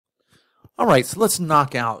All right, so let's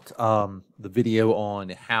knock out the video on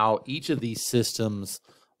how each of these systems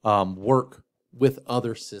work with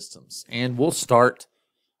other systems. And we'll start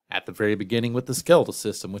at the very beginning with the skeletal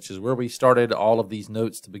system, which is where we started all of these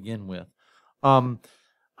notes to begin with. Um,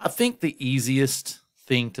 I think the easiest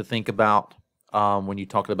thing to think about when you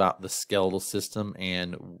talk about the skeletal system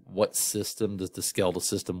and what system does the skeletal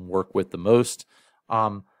system work with the most,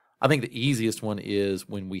 I think the easiest one is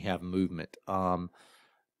when we have movement.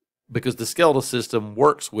 Because the skeletal system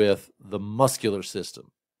works with the muscular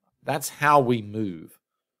system. That's how we move.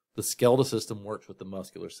 The skeletal system works with the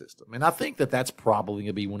muscular system. And I think that that's probably going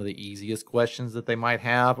to be one of the easiest questions that they might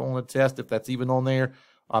have on the test, if that's even on there.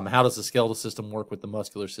 How does the skeletal system work with the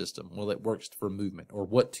muscular system? Well, it works for movement. Or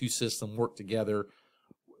what two systems work together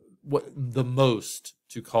the most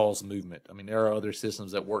to cause movement? I mean, there are other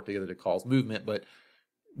systems that work together to cause movement, but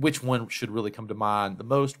which one should really come to mind the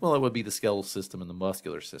most? Well, it would be the skeletal system and the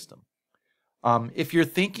muscular system. If you're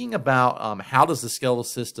thinking about how does the skeletal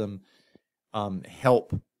system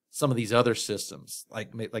help some of these other systems,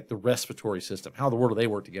 like the respiratory system, how in the world do they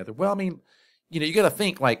work together? Well, I mean, you got to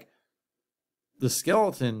think like the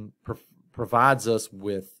skeleton provides us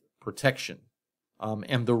with protection.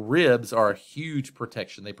 And the ribs are a huge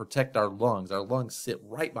protection. They protect our lungs. Our lungs sit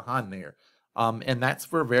right behind there. And that's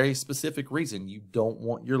for a very specific reason. You don't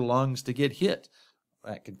want your lungs to get hit.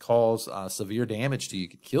 That could cause severe damage to you.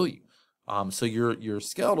 It could kill you. So your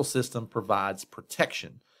skeletal system provides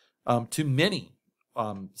protection to many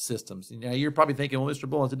systems. Now you're probably thinking, well, Mr.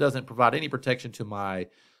 Bullens, it doesn't provide any protection to my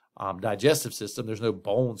digestive system. There's no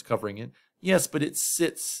bones covering it. Yes, but it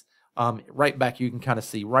sits right back. You can kind of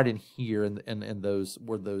see right in here, and those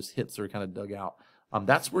where those hips are kind of dug out.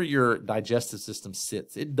 That's where your digestive system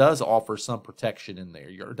sits. It does offer some protection in there.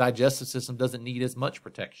 Your digestive system doesn't need as much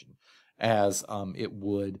protection as it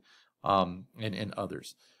would in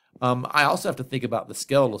others. I also have to think about the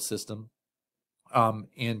skeletal system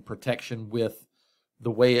in protection with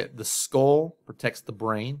the way the skull protects the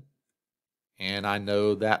brain, and I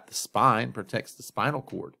know that the spine protects the spinal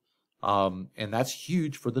cord, and that's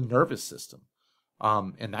huge for the nervous system,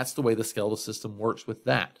 and that's the way the skeletal system works with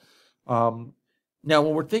that. Now,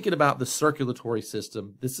 when we're thinking about the circulatory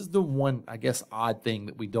system, this is the one, I guess, odd thing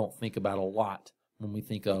that we don't think about a lot when we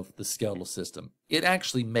think of the skeletal system. It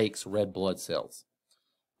actually makes red blood cells.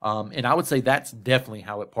 And I would say that's definitely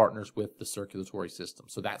how it partners with the circulatory system.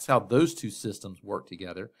 So that's how those two systems work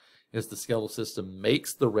together, is the skeletal system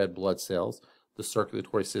makes the red blood cells, the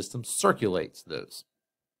circulatory system circulates those.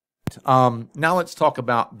 Now let's talk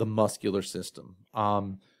about the muscular system.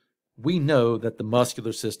 We know that the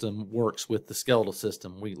muscular system works with the skeletal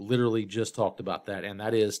system. We literally just talked about that, and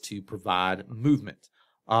that is to provide movement.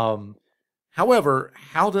 However,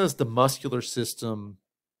 how does the muscular system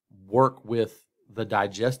work with the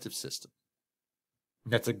digestive system?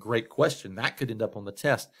 That's a great question. That could end up on the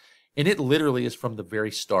test. And it literally is from the very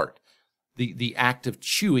start. The act of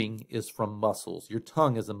chewing is from muscles. Your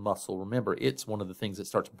tongue is a muscle. Remember, it's one of the things that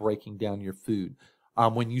starts breaking down your food.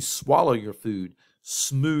 When you swallow your food,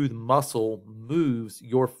 smooth muscle moves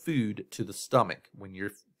your food to the stomach. When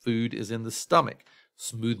your food is in the stomach,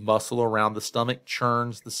 smooth muscle around the stomach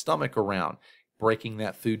churns the stomach around, breaking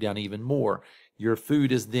that food down even more. Your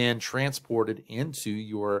food is then transported into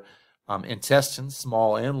your intestines,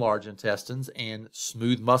 small and large intestines, and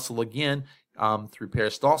smooth muscle again through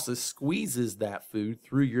peristalsis squeezes that food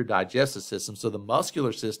through your digestive system. So the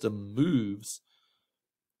muscular system moves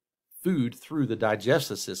food through the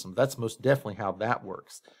digestive system. That's most definitely how that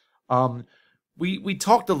works. We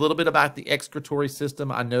talked a little bit about the excretory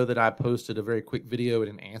system. I know that I posted a very quick video in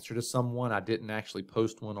an answer to someone. I didn't actually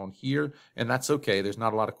post one on here, and that's okay. There's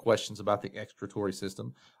not a lot of questions about the excretory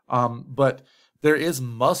system. But there is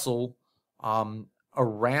muscle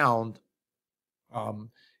around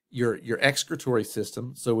your excretory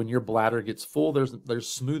system. So when your bladder gets full, there's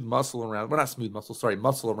smooth muscle around, well, not smooth muscle, sorry,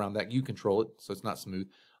 muscle around that. You control it, so it's not smooth.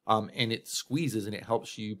 And it squeezes and it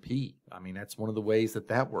helps you pee. I mean, that's one of the ways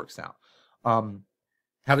that works out.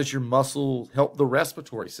 How does your muscle help the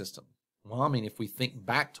respiratory system? Well, I mean, if we think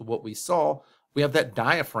back to what we saw, we have that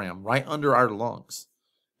diaphragm right under our lungs,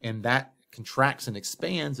 and that contracts and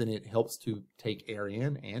expands, and it helps to take air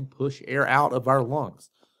in and push air out of our lungs.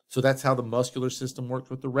 So that's how the muscular system works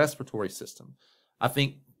with the respiratory system. I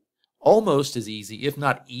think almost as easy, if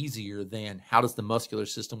not easier, than how does the muscular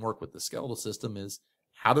system work with the skeletal system is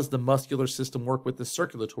how does the muscular system work with the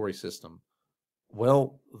circulatory system?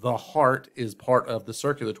 Well, the heart is part of the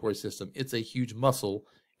circulatory system. It's a huge muscle,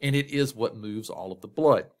 and it is what moves all of the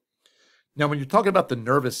blood. Now, when you're talking about the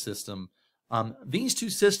nervous system, these two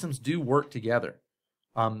systems do work together.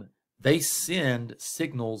 they send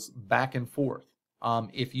signals back and forth.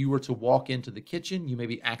 If you were to walk into the kitchen, you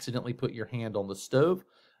maybe accidentally put your hand on the stove.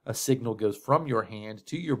 A signal goes from your hand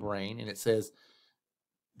to your brain, and it says,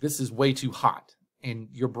 this is way too hot. And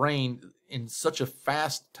your brain, in such a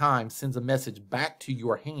fast time, sends a message back to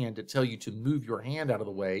your hand to tell you to move your hand out of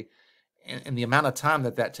the way. And the amount of time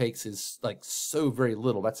that takes is like so very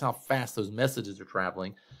little. That's how fast those messages are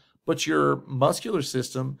traveling. But your muscular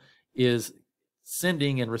system is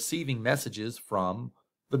sending and receiving messages from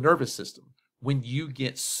the nervous system. When you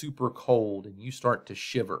get super cold and you start to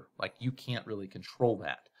shiver, like you can't really control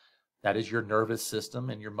that, that is your nervous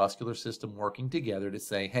system and your muscular system working together to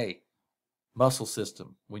say, hey, muscle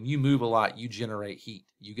system, when you move a lot, you generate heat.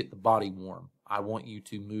 You get the body warm. I want you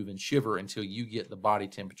to move and shiver until you get the body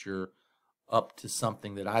temperature up to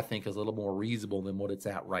something that I think is a little more reasonable than what it's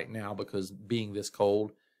at right now, because being this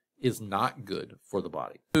cold is not good for the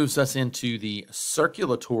body. Moves us into the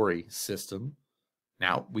circulatory system.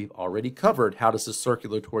 Now, we've already covered how does the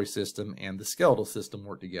circulatory system and the skeletal system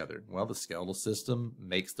work together. Well, the skeletal system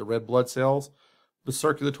makes the red blood cells. The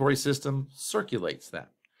circulatory system circulates that.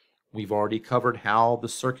 We've already covered how the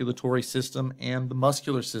circulatory system and the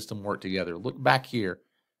muscular system work together. Look back here.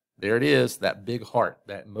 There it is, that big heart,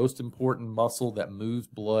 that most important muscle that moves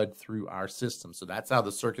blood through our system. So that's how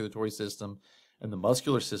the circulatory system and the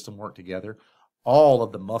muscular system work together. All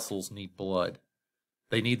of the muscles need blood.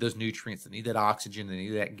 They need those nutrients, they need that oxygen, they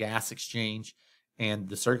need that gas exchange, and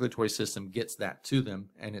the circulatory system gets that to them,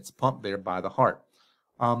 and it's pumped there by the heart.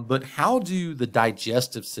 But how do the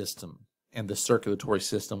digestive system and the circulatory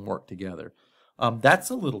system work together? That's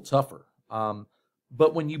a little tougher.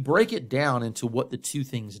 But when you break it down into what the two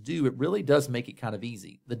things do, it really does make it kind of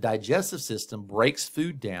easy. The digestive system breaks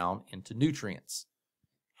food down into nutrients.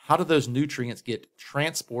 How do those nutrients get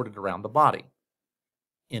transported around the body?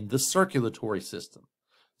 In the circulatory system.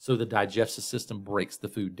 So the digestive system breaks the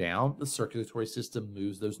food down. The circulatory system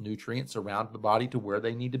moves those nutrients around the body to where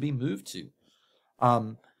they need to be moved to.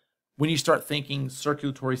 When you start thinking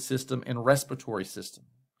circulatory system and respiratory system,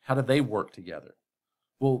 how do they work together?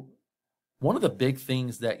 Well, one of the big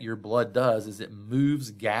things that your blood does is it moves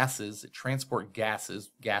gases, it transports gases,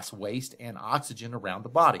 gas waste, and oxygen around the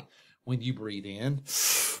body. When you breathe in,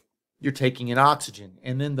 you're taking in oxygen.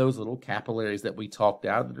 And then those little capillaries that we talked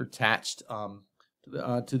about that are attached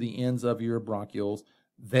to the ends of your bronchioles,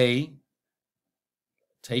 they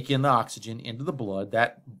take in the oxygen into the blood.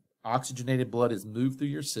 That oxygenated blood is moved through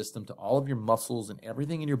your system to all of your muscles and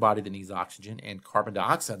everything in your body that needs oxygen, and carbon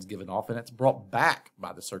dioxide is given off, and it's brought back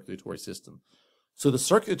by the circulatory system. So the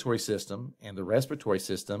circulatory system and the respiratory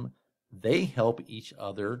system, they help each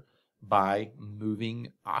other by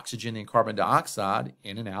moving oxygen and carbon dioxide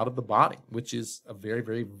in and out of the body, which is a very,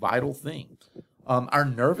 very vital thing. Our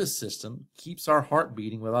nervous system keeps our heart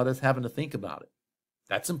beating without us having to think about it.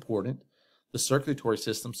 That's important. The circulatory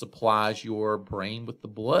system supplies your brain with the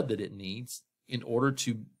blood that it needs in order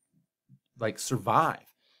to survive.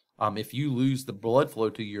 If you lose the blood flow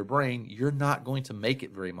to your brain, you're not going to make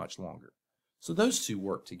it very much longer. So those two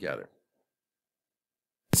work together.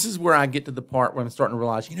 This is where I get to the part where I'm starting to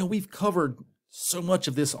realize, we've covered so much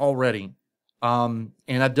of this already. And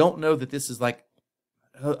I don't know that this is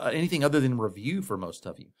anything other than review for most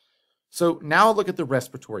of you. So now I'll look at the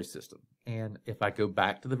respiratory system. And if I go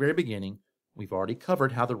back to the very beginning, we've already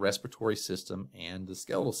covered how the respiratory system and the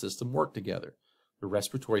skeletal system work together. The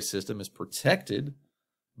respiratory system is protected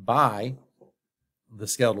by the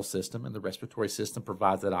skeletal system, and the respiratory system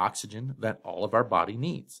provides that oxygen that all of our body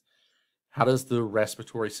needs. How does the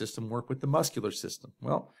respiratory system work with the muscular system?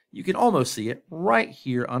 Well, you can almost see it right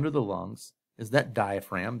here under the lungs is that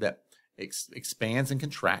diaphragm that expands and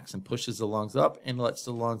contracts and pushes the lungs up and lets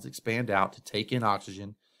the lungs expand out to take in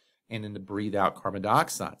oxygen and then to breathe out carbon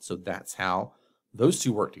dioxide. So that's how those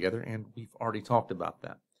two work together, and we've already talked about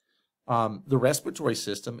that. The respiratory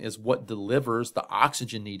system is what delivers the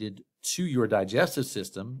oxygen needed to your digestive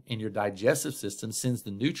system, and your digestive system sends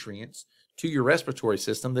the nutrients to your respiratory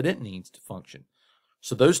system that it needs to function.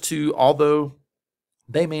 So those two, although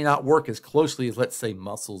they may not work as closely as, let's say,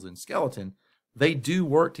 muscles and skeleton, they do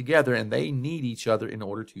work together and they need each other in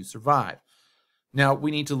order to survive. Now,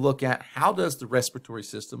 we need to look at how does the respiratory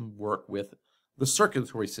system work with the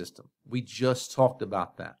circulatory system. We just talked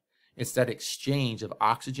about that. It's that exchange of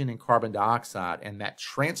oxygen and carbon dioxide, and that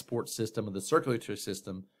transport system of the circulatory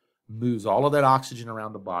system moves all of that oxygen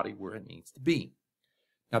around the body where it needs to be.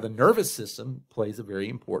 Now, the nervous system plays a very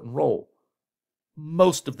important role.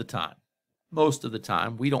 Most of the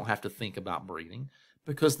time, we don't have to think about breathing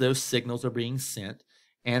because those signals are being sent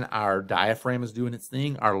and our diaphragm is doing its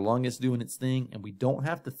thing, our lung is doing its thing, and we don't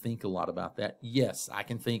have to think a lot about that. Yes, I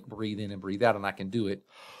can think, breathe in and breathe out, and I can do it.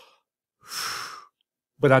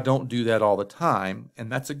 But I don't do that all the time,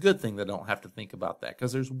 and that's a good thing that I don't have to think about that,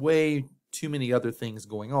 because there's way too many other things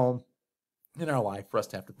going on in our life for us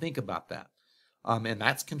to have to think about that. And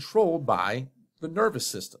that's controlled by the nervous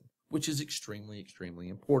system, which is extremely, extremely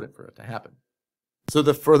important for it to happen. So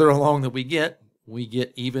the further along that we get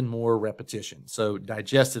even more repetition. So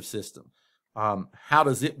digestive system, how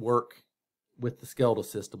does it work with the skeletal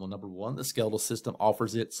system? Well, number one, the skeletal system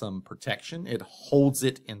offers it some protection. It holds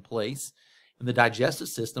it in place. And the digestive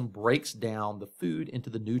system breaks down the food into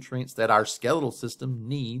the nutrients that our skeletal system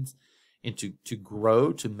needs and to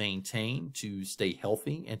grow, to maintain, to stay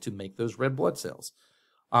healthy, and to make those red blood cells.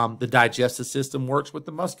 The digestive system works with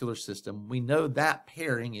the muscular system. We know that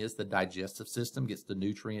pairing is the digestive system gets the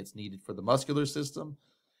nutrients needed for the muscular system,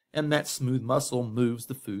 and that smooth muscle moves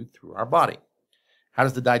the food through our body. How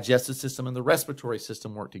does the digestive system and the respiratory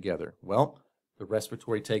system work together? Well, the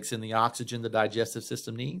respiratory takes in the oxygen the digestive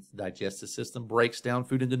system needs. The digestive system breaks down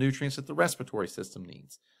food into nutrients that the respiratory system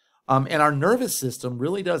needs. And our nervous system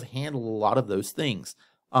really does handle a lot of those things.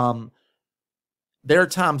 There are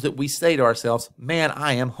times that we say to ourselves, man,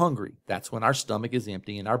 I am hungry. That's when our stomach is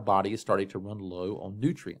empty and our body is starting to run low on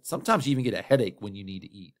nutrients. Sometimes you even get a headache when you need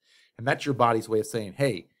to eat. And that's your body's way of saying,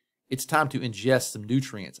 hey, it's time to ingest some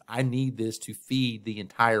nutrients. I need this to feed the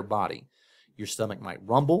entire body. Your stomach might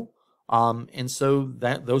rumble. And so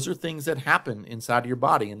those are things that happen inside of your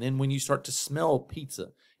body. And then when you start to smell pizza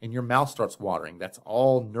and your mouth starts watering, that's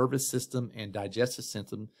all nervous system and digestive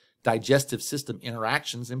system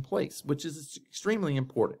interactions in place, which is extremely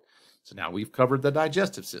important. So now we've covered the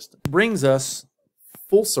digestive system. It brings us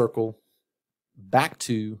full circle back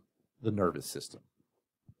to the nervous system.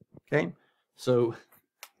 Okay, so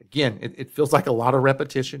again, it feels like a lot of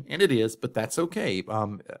repetition, and it is, but that's okay.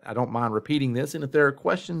 I don't mind repeating this, and if there are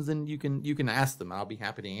questions, then you can ask them. I'll be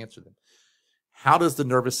happy to answer them. How does the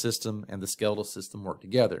nervous system and the skeletal system work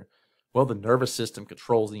together? Well, the nervous system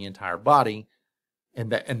controls the entire body,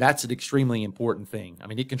 and that's an extremely important thing. I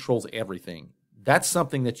mean, it controls everything. That's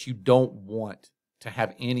something that you don't want to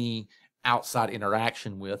have any outside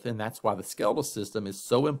interaction with, and that's why the skeletal system is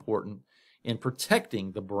so important in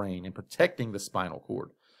protecting the brain and protecting the spinal cord.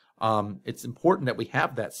 It's important that we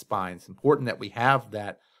have that spine. It's important that we have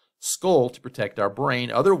that skull to protect our brain.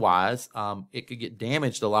 Otherwise, it could get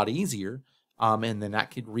damaged a lot easier, and then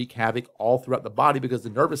that could wreak havoc all throughout the body because the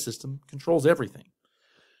nervous system controls everything.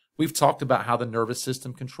 We've talked about how the nervous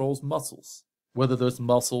system controls muscles, whether those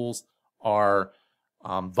muscles are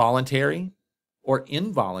voluntary or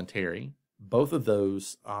involuntary. Both of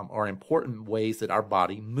those are important ways that our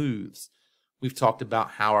body moves. We've talked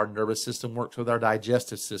about how our nervous system works with our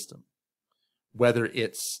digestive system, whether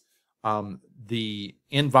it's the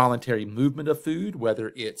involuntary movement of food,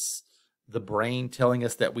 whether it's the brain telling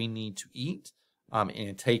us that we need to eat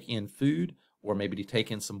and take in food, or maybe to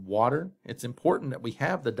take in some water. It's important that we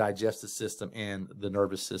have the digestive system and the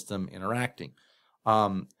nervous system interacting.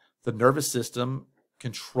 The nervous system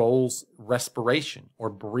controls respiration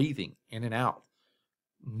or breathing in and out.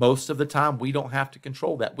 Most of the time, we don't have to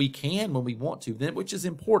control that. We can when we want to, which is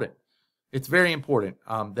important. It's very important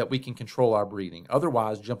that we can control our breathing.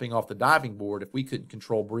 Otherwise, jumping off the diving board, if we couldn't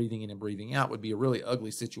control breathing in and breathing out, would be a really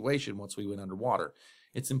ugly situation once we went underwater.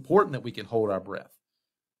 It's important that we can hold our breath.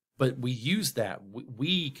 But we use that.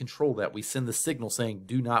 We control that. We send the signal saying,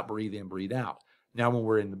 do not breathe in, breathe out. Now, when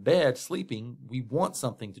we're in the bed sleeping, we want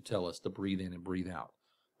something to tell us to breathe in and breathe out.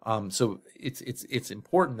 So it's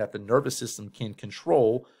important that the nervous system can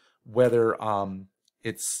control whether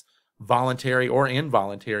it's voluntary or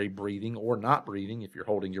involuntary breathing or not breathing. If you're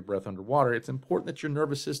holding your breath underwater, it's important that your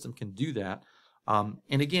nervous system can do that.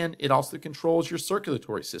 And again, it also controls your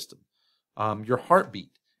circulatory system, your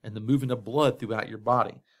heartbeat, and the movement of blood throughout your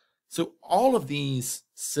body. So all of these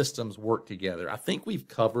systems work together. I think we've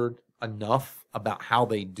covered enough about how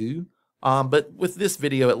they do. But with this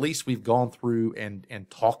video, at least we've gone through and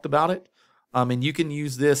talked about it. And you can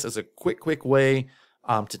use this as a quick way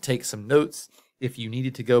to take some notes if you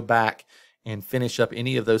needed to go back and finish up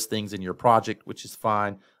any of those things in your project, which is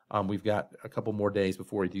fine. We've got a couple more days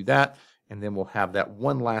before we do that. And then we'll have that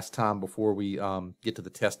one last time before we get to the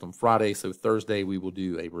test on Friday. So Thursday, we will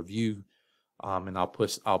do a review. And I'll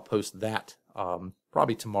post that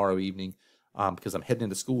probably tomorrow evening. Because I'm heading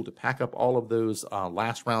into school to pack up all of those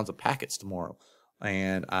last rounds of packets tomorrow.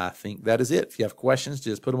 And I think that is it. If you have questions,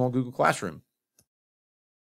 just put them on Google Classroom.